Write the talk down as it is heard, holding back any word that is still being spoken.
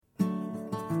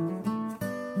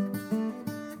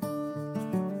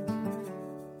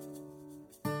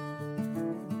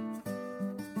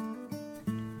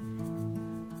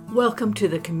Welcome to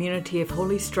the Community of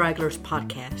Holy Stragglers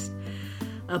podcast,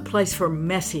 a place for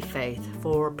messy faith,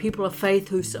 for people of faith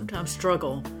who sometimes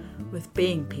struggle with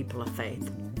being people of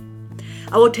faith.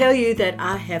 I will tell you that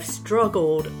I have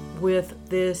struggled with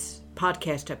this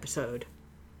podcast episode.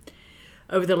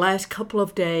 Over the last couple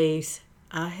of days,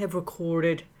 I have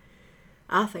recorded,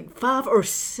 I think, 5 or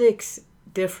 6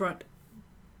 different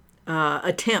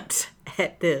attempts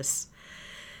at this.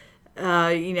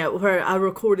 Where I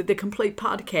recorded the complete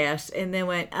podcast and then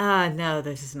went, no,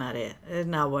 this is not it. It's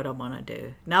not what I want to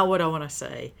do. Not what I want to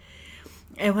say.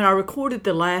 And when I recorded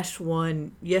the last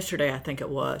one yesterday, I think it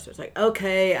was like,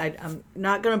 okay, I'm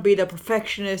not going to be the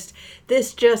perfectionist.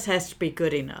 This just has to be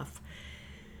good enough.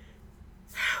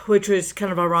 Which was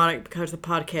kind of ironic because the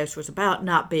podcast was about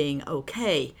not being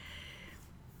okay.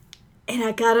 And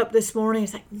I got up this morning,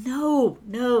 it's like, no,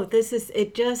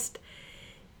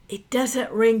 it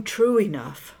doesn't ring true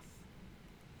enough.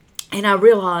 And I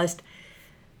realized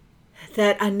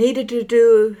that I needed to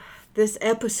do this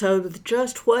episode with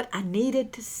just what I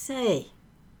needed to say.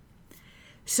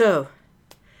 So,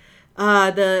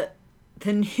 the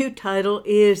new title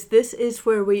is This Is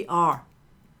Where We Are.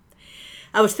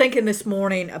 I was thinking this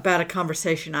morning about a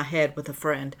conversation I had with a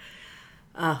friend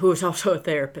who is also a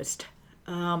therapist.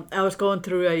 I was going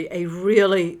through a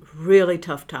really, really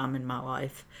tough time in my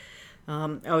life.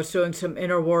 I was doing some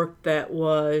inner work that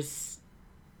was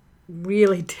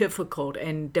really difficult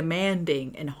and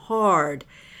demanding and hard.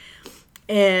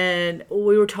 And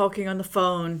we were talking on the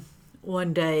phone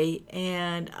one day,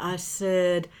 and I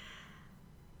said,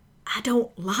 I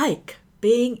don't like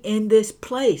being in this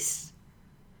place.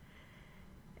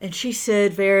 And she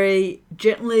said very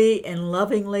gently and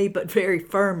lovingly, but very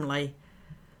firmly,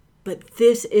 but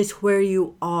this is where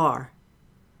you are.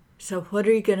 So what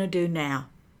are you going to do now?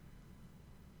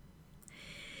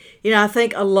 I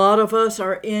think a lot of us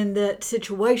are in that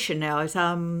situation now. As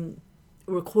I'm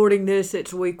recording this,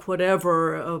 it's week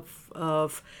whatever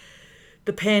of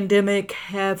the pandemic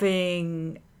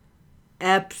having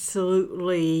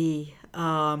absolutely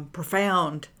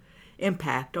profound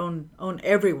impact on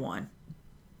everyone.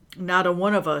 Not a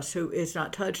one of us who is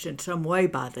not touched in some way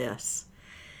by this.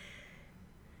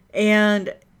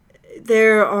 And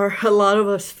there are a lot of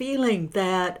us feeling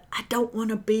that I don't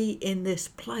want to be in this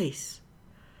place.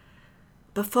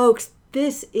 But folks,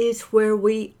 this is where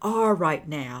we are right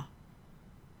now.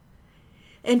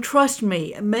 And trust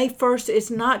me, May 1st is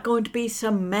not going to be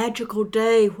some magical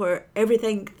day where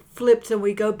everything flips and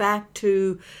we go back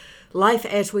to life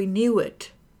as we knew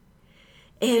it.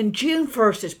 And June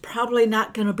 1st is probably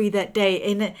not going to be that day.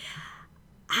 And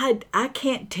I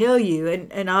can't tell you,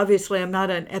 and obviously I'm not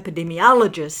an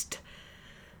epidemiologist.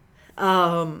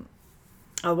 I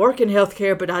work in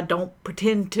healthcare, but I don't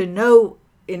pretend to know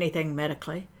anything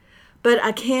medically, but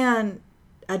I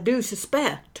do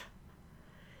suspect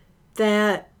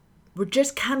that we're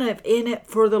just kind of in it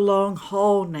for the long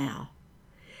haul now,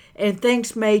 and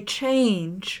things may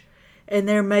change, and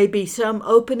there may be some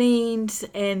openings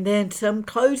and then some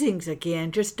closings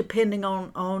again, just depending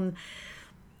on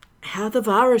how the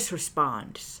virus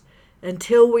responds,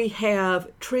 until we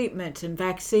have treatments and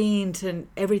vaccines and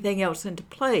everything else into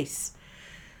place.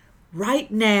 Right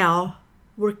now,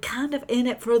 we're kind of in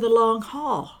it for the long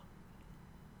haul.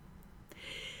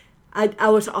 I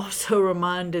was also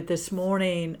reminded this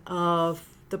morning of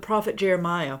the prophet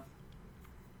Jeremiah,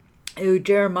 who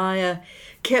Jeremiah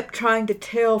kept trying to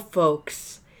tell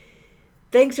folks,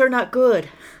 things are not good.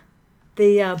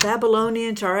 The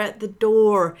Babylonians are at the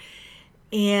door,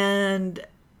 and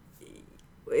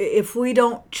if we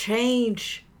don't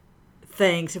change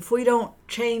things, if we don't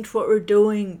change what we're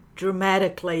doing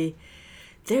dramatically,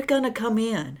 they're going to come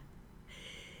in.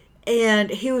 And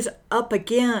he was up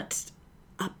against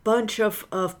a bunch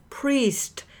of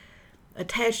priests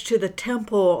attached to the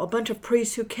temple, a bunch of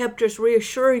priests who kept just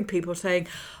reassuring people, saying,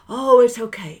 oh, it's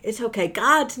okay.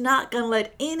 God's not going to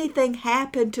let anything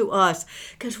happen to us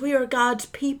because we are God's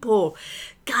people.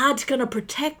 God's going to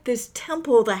protect this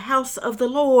temple, the house of the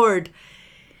Lord.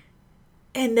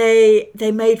 And they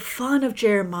made fun of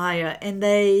Jeremiah, and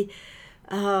they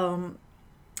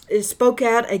spoke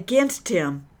out against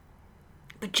him.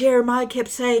 But Jeremiah kept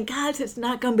saying, guys, it's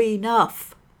not going to be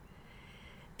enough.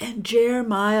 And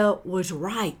Jeremiah was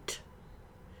right.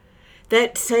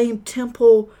 That same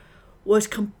temple was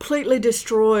completely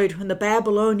destroyed when the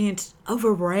Babylonians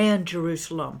overran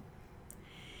Jerusalem.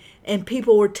 And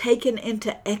people were taken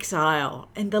into exile,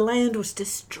 and the land was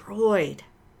destroyed.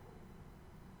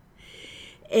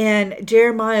 And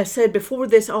Jeremiah said, before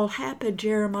this all happened,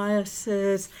 Jeremiah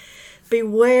says,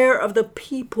 beware of the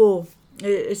people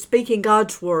speaking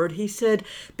God's word, he said,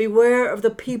 "Beware of the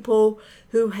people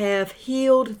who have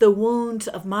healed the wounds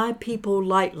of my people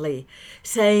lightly,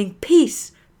 saying,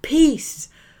 'Peace, peace,'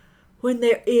 when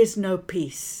there is no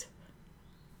peace."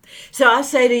 So I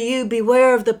say to you,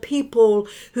 beware of the people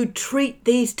who treat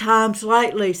these times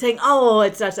lightly, saying, "Oh,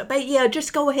 it's us. But yeah,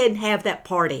 just go ahead and have that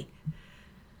party.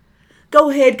 Go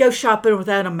ahead, go shopping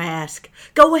without a mask.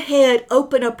 Go ahead,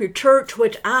 open up your church,"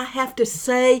 which I have to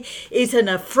say is an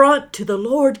affront to the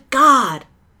Lord God.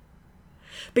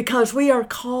 Because we are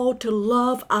called to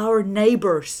love our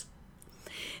neighbors.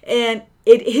 And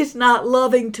it is not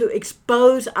loving to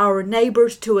expose our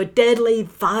neighbors to a deadly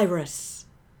virus.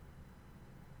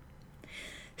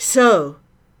 So,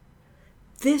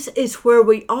 this is where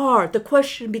we are. The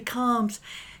question becomes,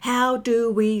 how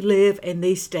do we live in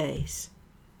these days?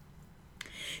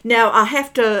 Now, I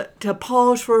have to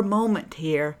pause for a moment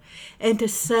here and to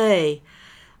say,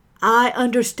 I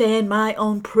understand my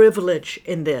own privilege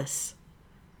in this.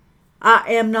 I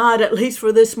am not, at least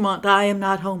for this month, I am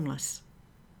not homeless.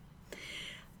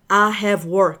 I have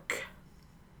work.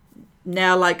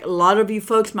 Now, like a lot of you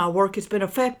folks, my work has been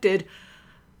affected,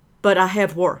 but I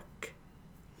have work.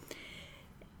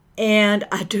 And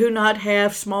I do not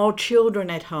have small children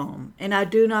at home. And I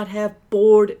do not have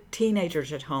bored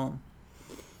teenagers at home.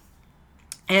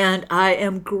 And I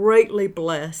am greatly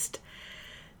blessed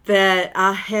that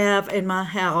I have in my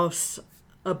house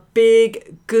a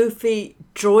big, goofy,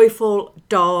 joyful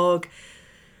dog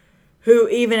who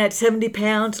even at 70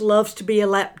 pounds loves to be a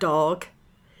lap dog.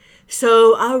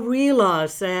 So I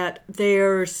realize that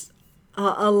there's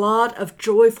a lot of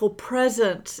joyful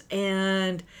presence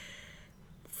and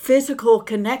physical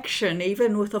connection,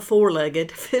 even with a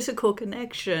four-legged physical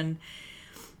connection,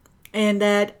 and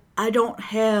that I don't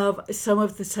have some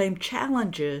of the same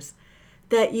challenges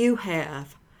that you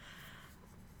have.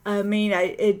 I mean,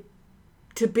 I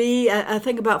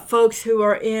think about folks who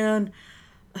are in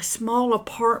a small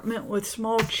apartment with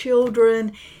small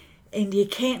children, and you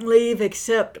can't leave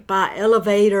except by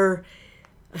elevator,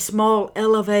 a small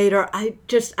elevator. I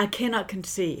cannot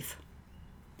conceive.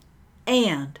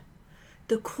 And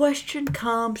the question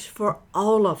comes for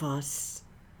all of us.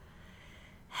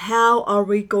 How are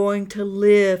we going to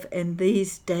live in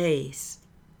these days?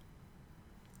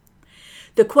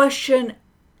 The question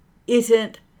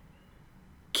isn't,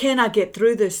 can I get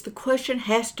through this? The question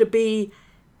has to be,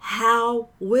 how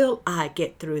will I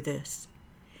get through this?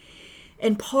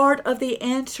 And part of the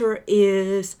answer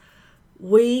is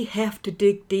we have to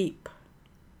dig deep.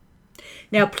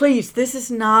 Now, please, this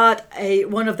is not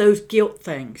one of those guilt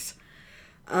things.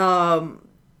 In a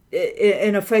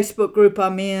Facebook group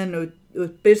I'm in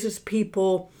with business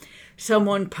people,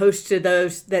 someone posted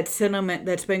that sentiment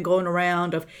that's been going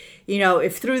around of,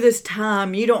 if through this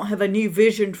time you don't have a new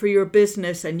vision for your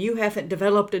business and you haven't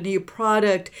developed a new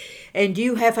product and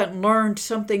you haven't learned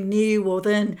something new, well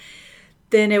then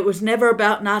it was never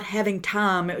about not having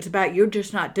time. It was about you're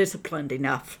just not disciplined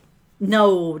enough.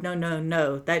 No.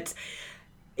 That's,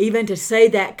 even to say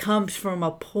that comes from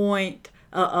a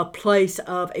place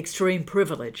of extreme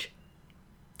privilege.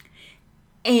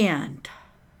 And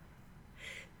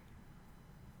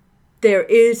there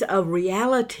is a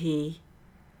reality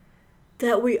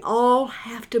that we all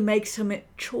have to make some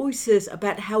choices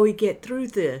about how we get through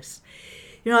this.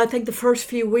 I think the first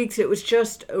few weeks it was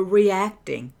just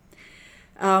reacting.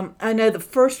 I know the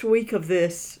first week of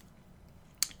this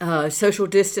social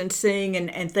distancing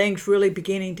and things really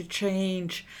beginning to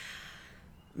change,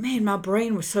 man, my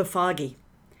brain was so foggy.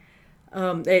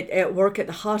 At work at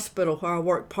the hospital where I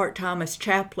work part-time as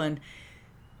chaplain,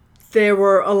 there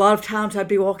were a lot of times I'd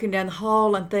be walking down the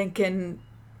hall and thinking,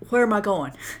 where am I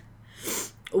going?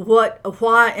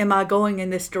 Why am I going in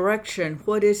this direction?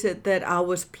 What is it that I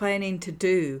was planning to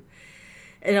do?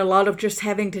 And a lot of just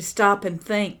having to stop and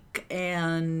think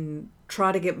and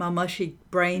try to get my mushy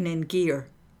brain in gear.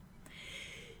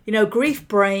 Grief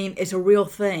brain is a real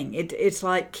thing. It's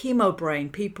like chemo brain.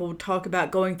 People talk about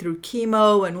going through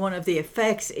chemo, and one of the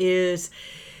effects is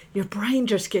your brain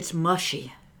just gets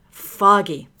mushy,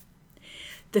 foggy.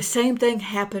 The same thing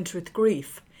happens with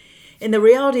grief. And the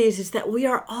reality is that we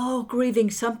are all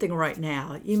grieving something right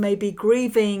now. You may be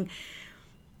grieving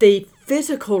the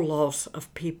physical loss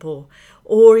of people,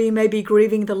 or you may be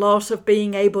grieving the loss of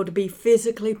being able to be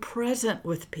physically present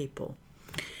with people.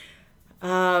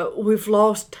 We've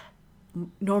lost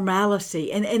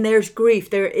normalcy, and there's grief.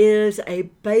 There is a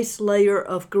base layer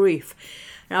of grief.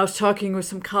 And I was talking with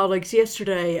some colleagues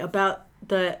yesterday about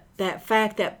that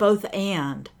fact that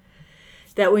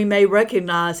that we may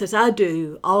recognize, as I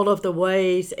do, all of the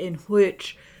ways in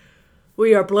which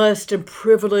we are blessed and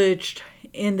privileged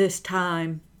in this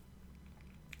time.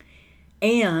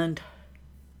 And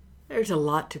there's a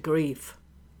lot to grieve.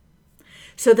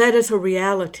 So that is a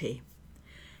reality.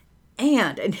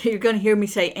 And you're going to hear me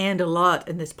say and a lot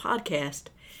in this podcast,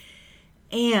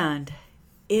 and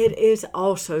it is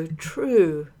also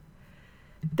true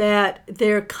that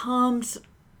there comes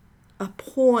a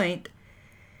point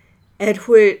at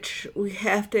which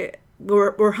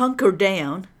we're hunkered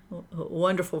down, a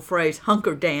wonderful phrase,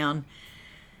 hunkered down,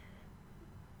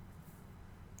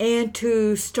 and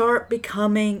to start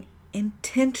becoming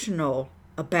intentional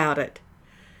about it.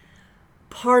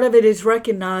 Part of it is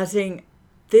recognizing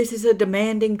this is a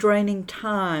demanding, draining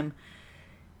time,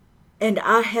 and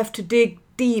I have to dig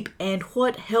deep, and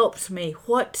what helps me,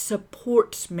 what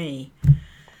supports me.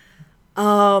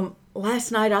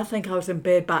 Last night I think I was in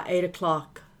bed by 8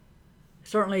 o'clock,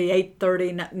 certainly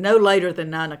 8:30, no later than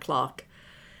 9 o'clock.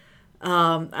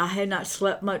 I had not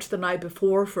slept much the night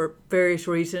before for various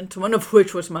reasons, one of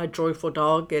which was my joyful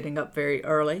dog getting up very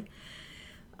early.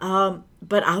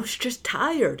 But I was just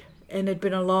tired, and it had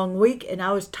been a long week, and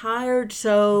I was tired,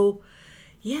 so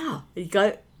yeah,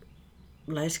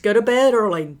 let's go to bed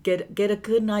early, get a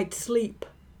good night's sleep.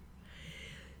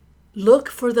 Look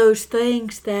for those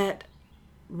things that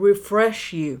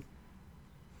refresh you.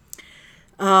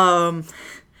 Are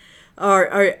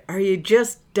you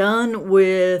just done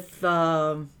with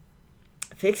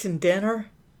fixing dinner?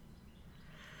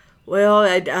 Well,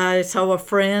 I saw a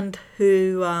friend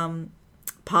who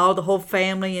piled the whole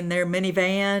family in their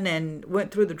minivan and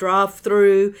went through the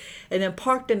drive-through and then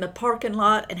parked in the parking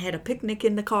lot and had a picnic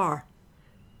in the car.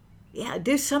 Yeah,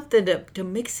 do something to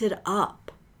mix it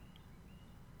up.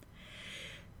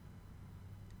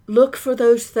 Look for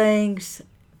those things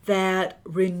that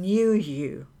renew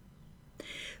you.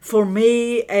 For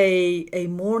me, a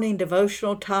morning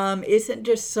devotional time isn't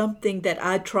just something that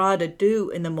I try to do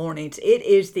in the mornings. It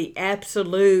is the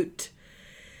absolute,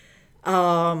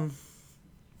 not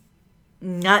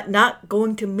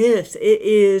going to miss. It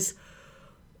is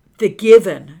the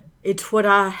given. It's what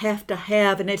I have to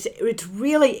have. And it's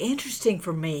really interesting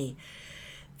for me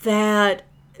that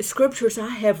scriptures I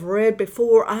have read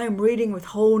before, I am reading with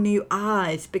whole new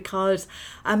eyes because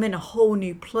I'm in a whole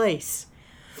new place.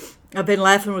 I've been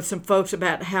laughing with some folks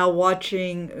about how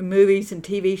watching movies and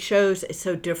TV shows is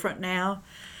so different now.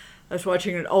 I was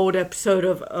watching an old episode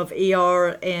of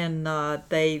ER, and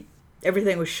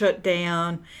everything was shut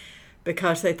down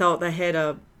because they thought they had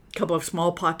a couple of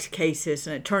smallpox cases,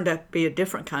 and it turned out to be a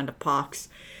different kind of pox.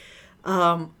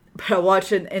 But I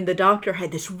watched it, and the doctor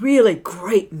had this really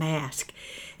great mask.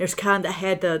 It was kind that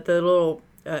had the little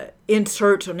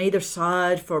inserts on either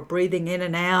side for breathing in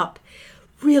and out.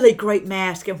 Really great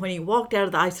mask. And when he walked out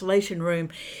of the isolation room,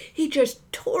 he just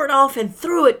tore it off and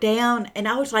threw it down. And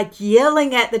I was like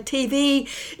yelling at the TV,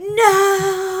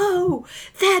 "No,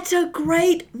 that's a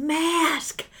great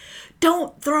mask.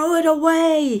 Don't throw it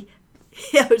away."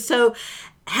 So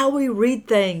how we read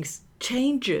things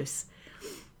changes.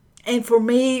 And for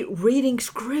me, reading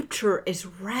scripture is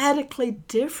radically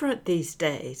different these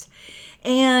days.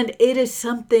 And it is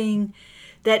something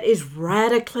that is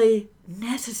radically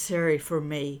necessary for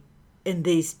me in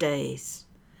these days.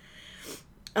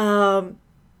 I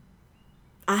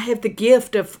have the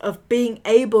gift of being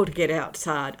able to get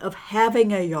outside, of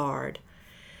having a yard,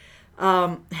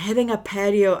 having a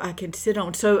patio I can sit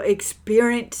on. So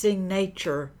experiencing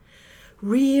nature,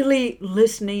 really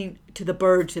listening to the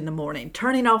birds in the morning,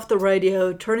 turning off the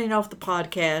radio, turning off the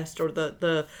podcast or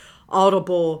the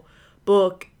Audible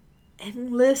book,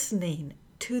 and listening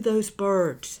to those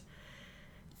birds,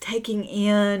 taking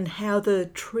in how the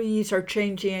trees are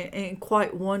changing in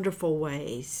quite wonderful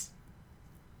ways.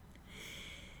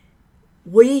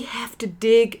 We have to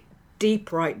dig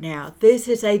deep right now. This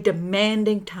is a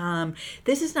demanding time.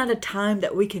 This is not a time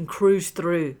that we can cruise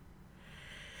through.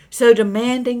 So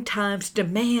demanding times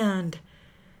demand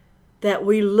that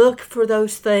we look for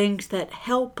those things that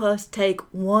help us take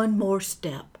one more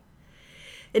step.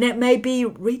 And it may be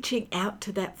reaching out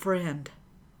to that friend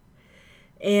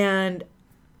and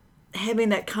having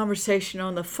that conversation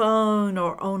on the phone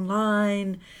or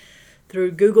online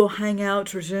through Google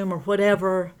Hangouts or Zoom or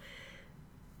whatever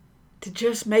to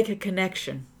just make a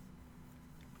connection.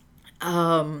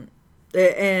 And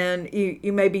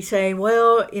you may be saying,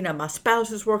 well, my spouse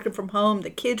is working from home, the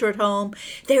kids are at home,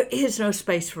 there is no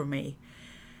space for me.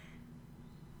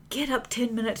 Get up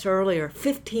 10 minutes earlier,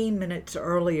 15 minutes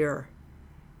earlier.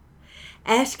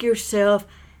 Ask yourself,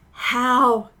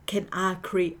 how can I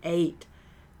create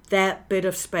that bit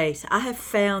of space? I have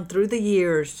found through the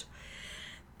years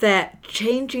that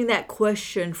changing that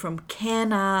question from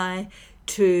can I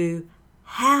to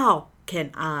how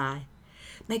can I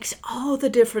makes all the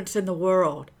difference in the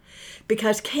world.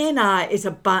 Because can I is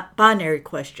a binary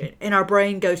question, and our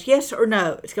brain goes yes or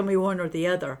no. It's going to be one or the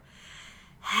other.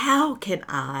 How can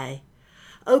I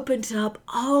opens up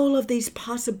all of these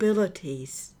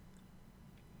possibilities.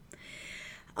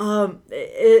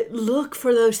 Look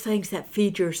for those things that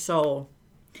feed your soul.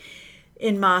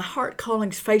 In my Heart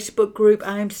Callings Facebook group,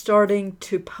 I am starting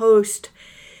to post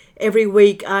every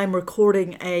week. I'm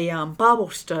recording a Bible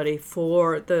study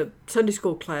for the Sunday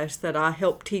school class that I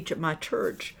help teach at my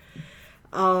church.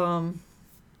 Normally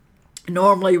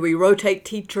we rotate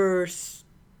teachers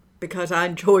because I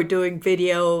enjoy doing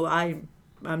video. I'm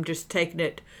just taking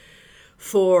it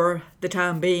for the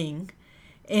time being.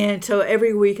 And so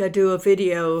every week I do a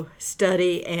video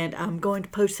study, and I'm going to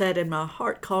post that in my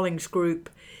Heart Callings group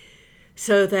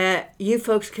so that you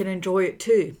folks can enjoy it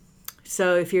too.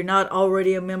 So if you're not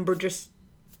already a member, just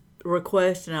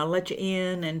request and I'll let you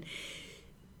in. And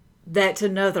that's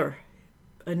another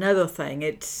thing.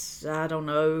 It's, I don't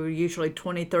know, usually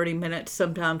 20, 30 minutes,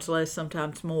 sometimes less,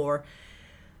 sometimes more.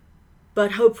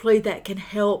 But hopefully that can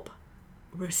help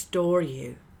restore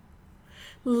you.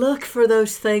 Look for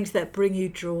those things that bring you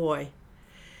joy.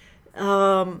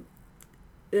 There's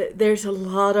a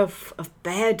lot of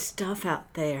bad stuff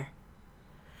out there.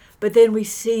 But then we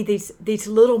see these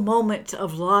little moments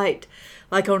of light.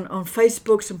 Like on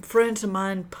Facebook, some friends of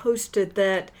mine posted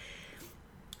that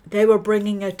they were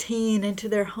bringing a teen into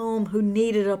their home who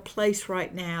needed a place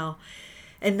right now.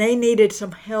 And they needed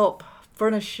some help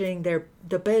furnishing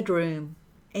the bedroom.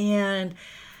 And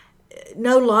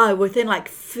no lie, within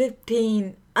like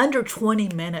under 20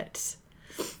 minutes,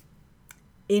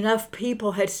 enough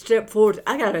people had stepped forward.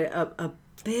 I got a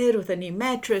bed with a new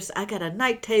mattress. I got a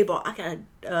night table. I got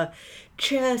a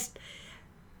chest.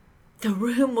 The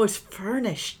room was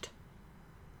furnished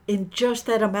in just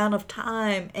that amount of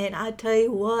time. And I tell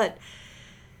you what,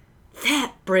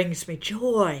 that brings me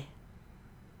joy.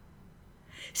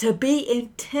 So be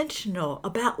intentional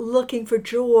about looking for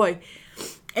joy.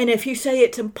 And if you say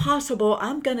it's impossible,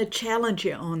 I'm going to challenge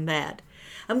you on that.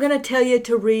 I'm going to tell you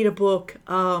to read a book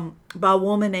by a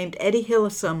woman named Etty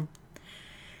Hillesum,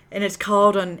 and it's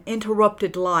called An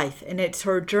Interrupted Life, and it's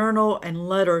her journal and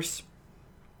letters.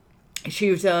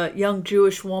 She was a young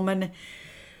Jewish woman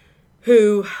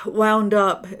who wound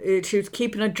up, she was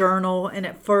keeping a journal, and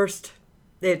at first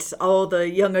it's all the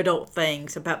young adult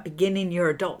things about beginning your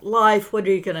adult life. What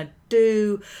are you going to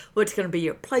do? What's going to be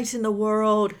your place in the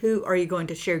world? Who are you going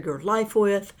to share your life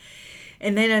with?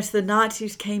 And then as the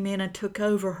Nazis came in and took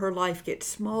over, her life gets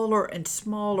smaller and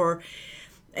smaller.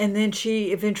 And then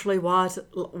she eventually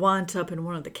winds up in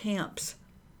one of the camps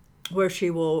where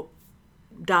she will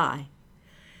die.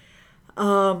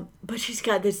 But she's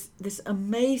got this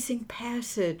amazing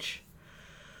passage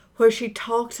where she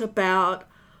talks about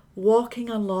walking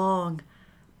along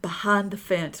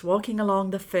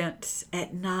the fence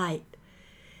at night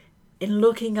and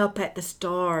looking up at the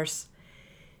stars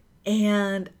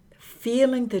and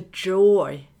feeling the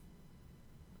joy,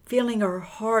 feeling her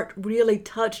heart really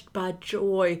touched by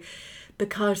joy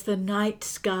because the night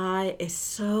sky is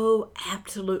so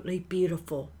absolutely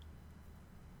beautiful.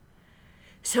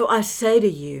 So I say to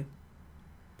you,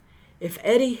 if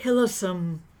Etty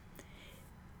Hillesum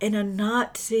in a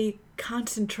Nazi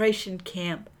concentration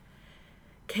camp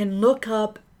can look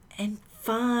up and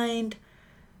find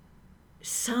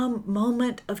some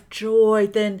moment of joy,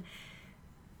 then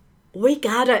we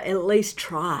gotta at least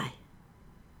try.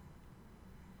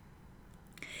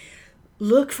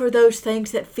 Look for those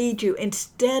things that feed you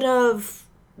instead of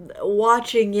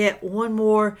watching yet one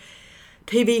more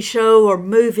TV show or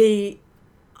movie.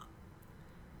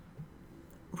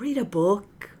 Read a book.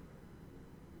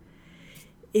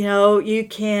 You know, you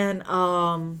can,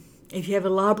 if you have a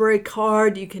library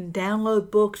card, you can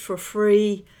download books for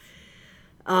free.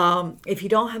 If you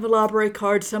don't have a library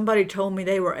card, somebody told me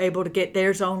they were able to get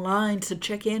theirs online, so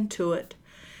check into it.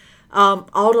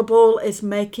 Audible is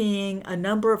making a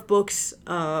number of books,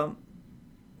 I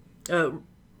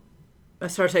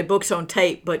started to say books on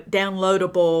tape, but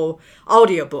downloadable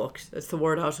audiobooks, that's the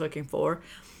word I was looking for.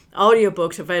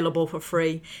 Audiobooks available for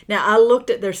free. Now, I looked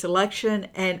at their selection,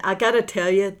 and I got to tell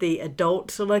you, the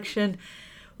adult selection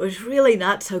was really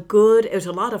not so good. It was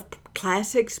a lot of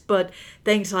classics, but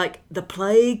things like The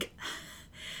Plague.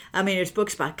 I mean, there's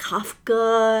books by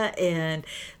Kafka and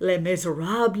Les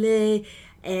Miserables,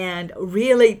 and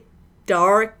really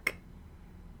dark,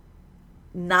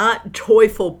 not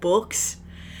joyful books.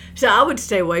 So I would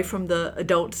stay away from the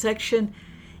adult section.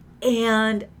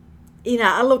 And you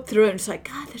know, I looked through it and it's like,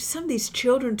 God, there's some of these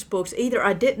children's books. Either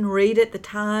I didn't read at the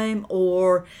time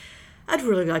or I'd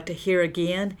really like to hear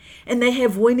again. And they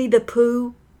have Winnie the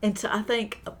Pooh. And so I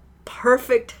think a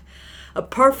perfect A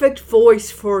perfect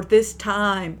voice for this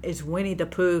time is Winnie the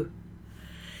Pooh.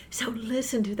 So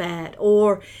listen to that.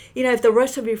 Or, if the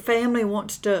rest of your family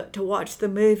wants to watch the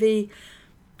movie,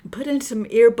 put in some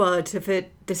earbuds if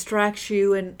it distracts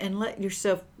you, and let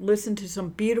yourself listen to some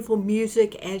beautiful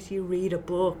music as you read a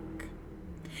book.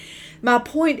 My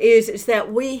point is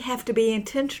that we have to be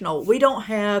intentional. We don't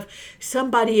have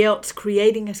somebody else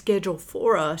creating a schedule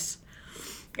for us,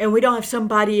 and we don't have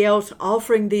somebody else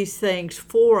offering these things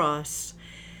for us.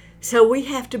 So we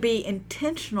have to be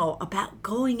intentional about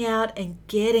going out and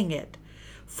getting it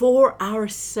for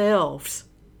ourselves.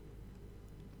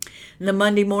 In the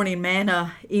Monday Morning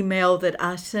Manna email that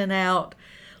I sent out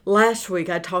last week,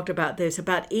 I talked about this,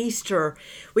 about Easter.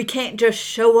 We can't just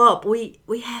show up. We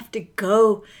have to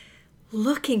go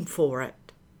looking for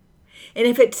it. And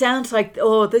if it sounds like,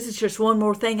 oh, this is just one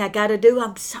more thing I got to do,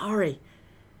 I'm sorry.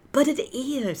 But it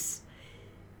is.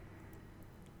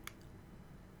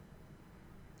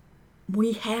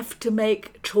 We have to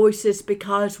make choices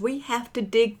because we have to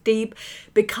dig deep,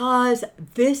 because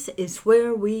this is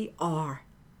where we are.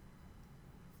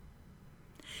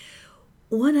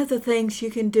 One of the things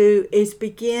you can do is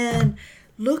begin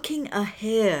looking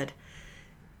ahead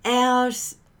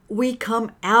as we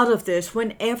come out of this,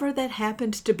 whenever that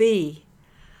happens to be.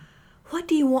 What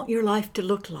do you want your life to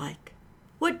look like?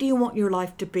 What do you want your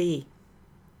life to be?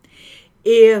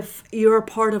 If you're a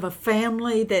part of a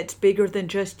family that's bigger than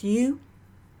just you,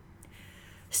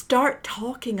 start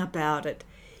talking about it.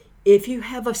 If you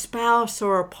have a spouse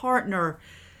or a partner,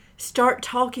 start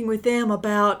talking with them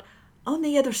about, on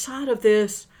the other side of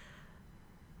this,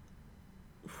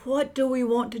 what do we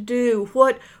want to do?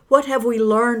 What have we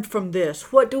learned from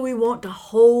this? What do we want to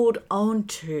hold on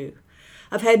to?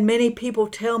 I've had many people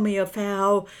tell me of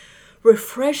how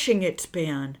refreshing it's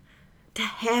been to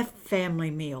have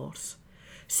family meals.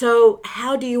 So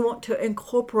how do you want to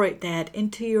incorporate that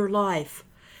into your life?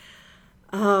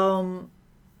 What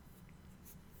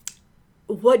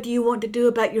do you want to do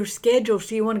about your schedule?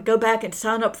 Do you want to go back and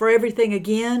sign up for everything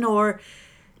again? Or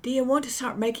do you want to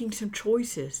start making some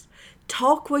choices?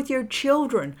 Talk with your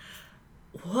children.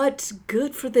 What's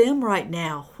good for them right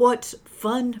now? What's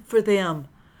fun for them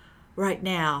right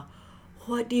now?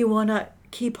 What do you want to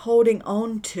keep holding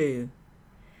on to?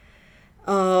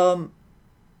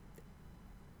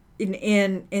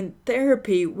 In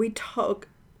therapy, we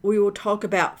will talk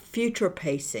about future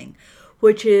pacing,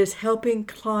 which is helping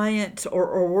clients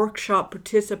or workshop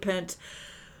participants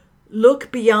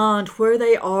look beyond where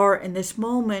they are in this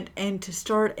moment and to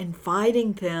start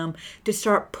inviting them to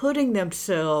start putting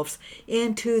themselves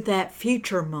into that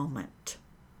future moment.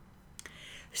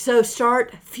 So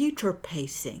start future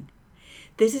pacing.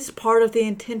 This is part of the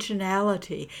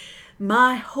intentionality.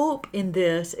 My hope in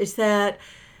this is that,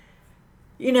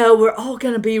 we're all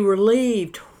going to be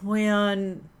relieved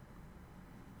when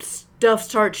stuff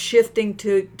starts shifting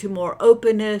to more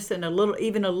openness and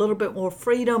even a little bit more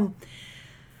freedom.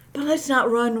 But let's not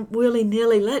run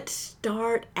willy-nilly. Let's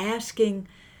start asking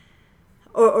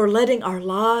or letting our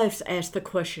lives ask the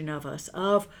question of us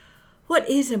of what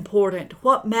is important,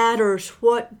 what matters,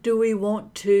 what do we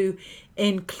want to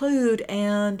include,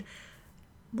 and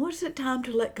what is it time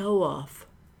to let go of?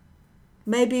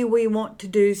 Maybe we want to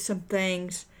do some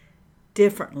things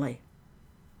differently.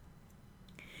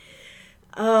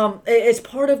 As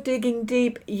part of digging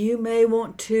deep, you may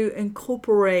want to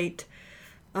incorporate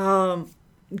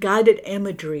guided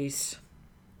imageries,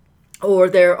 or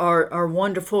there are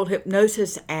wonderful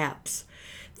hypnosis apps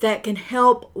that can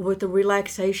help with the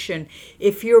relaxation.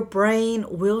 If your brain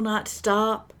will not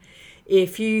stop,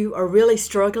 if you are really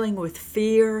struggling with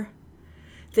fear,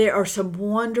 there are some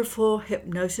wonderful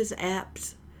hypnosis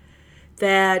apps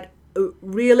that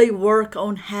really work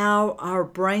on how our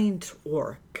brains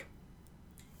work.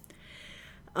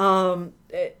 I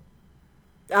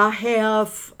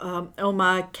have on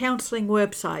my counseling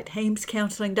website,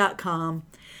 hamescounseling.com,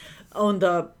 on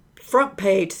the front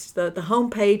page, the home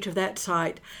page of that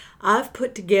site, I've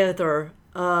put together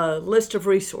a list of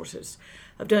resources.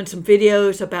 I've done some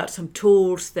videos about some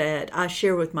tools that I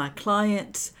share with my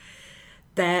clients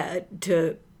that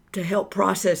to help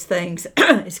process things,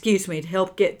 to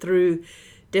help get through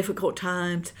difficult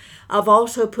times. I've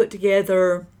also put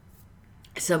together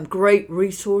some great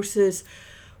resources,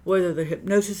 whether they're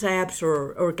hypnosis apps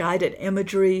or guided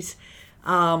imageries,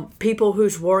 people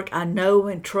whose work I know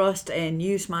and trust and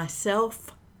use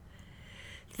myself,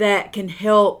 that can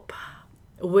help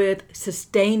with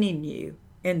sustaining you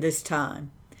in this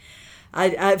time.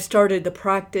 I've started the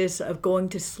practice of going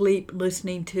to sleep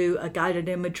listening to a guided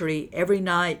imagery every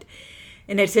night.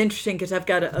 And it's interesting because I've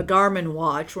got a Garmin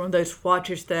watch, one of those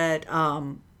watches that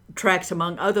tracks,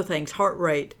 among other things, heart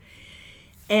rate.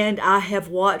 And I have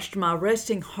watched my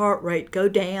resting heart rate go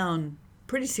down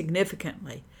pretty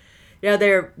significantly. Yeah,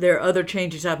 there are other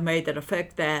changes I've made that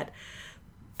affect that,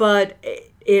 but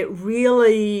it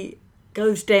really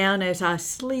goes down as I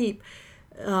sleep.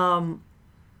 And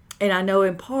I know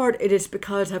in part it is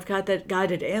because I've got that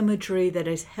guided imagery that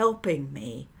is helping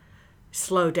me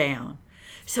slow down.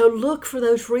 So look for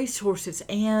those resources,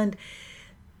 and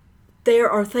there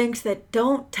are things that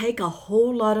don't take a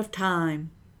whole lot of time,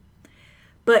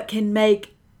 but can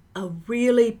make a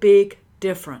really big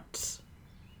difference.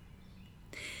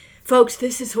 Folks,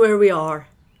 this is where we are.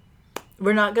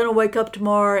 We're not going to wake up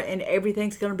tomorrow and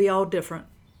everything's going to be all different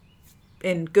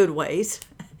in good ways.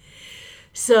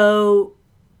 So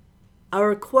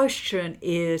our challenge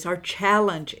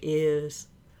is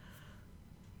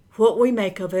what we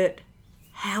make of it,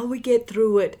 how we get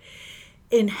through it,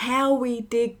 and how we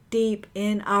dig deep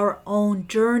in our own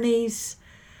journeys,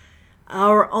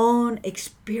 our own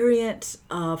experience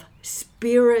of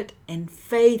spirit and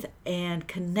faith and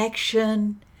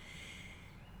connection,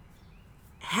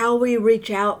 how we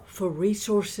reach out for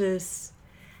resources,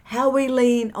 how we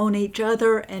lean on each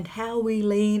other, and how we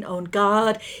lean on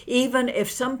God, even if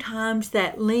sometimes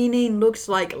that leaning looks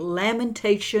like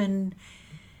lamentation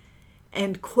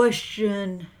and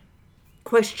questions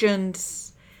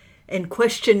and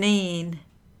questioning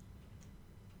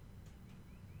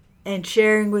and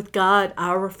sharing with God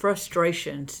our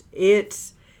frustrations.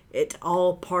 It's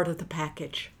all part of the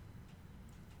package.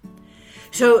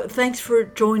 So thanks for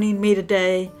joining me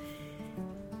today.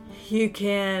 You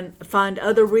can find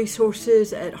other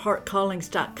resources at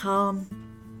heartcallings.com,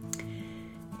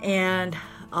 and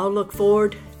I'll look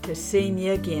forward to seeing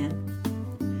you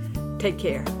again. Take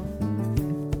care.